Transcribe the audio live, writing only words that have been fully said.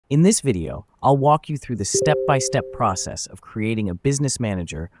In this video, I'll walk you through the step-by-step process of creating a business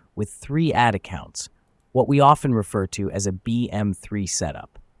manager with 3 ad accounts, what we often refer to as a BM3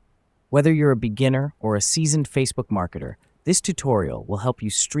 setup. Whether you're a beginner or a seasoned Facebook marketer, this tutorial will help you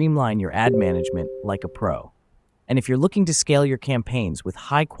streamline your ad management like a pro. And if you're looking to scale your campaigns with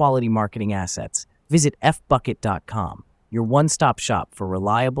high-quality marketing assets, visit fbucket.com, your one-stop shop for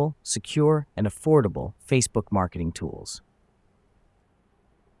reliable, secure, and affordable Facebook marketing tools.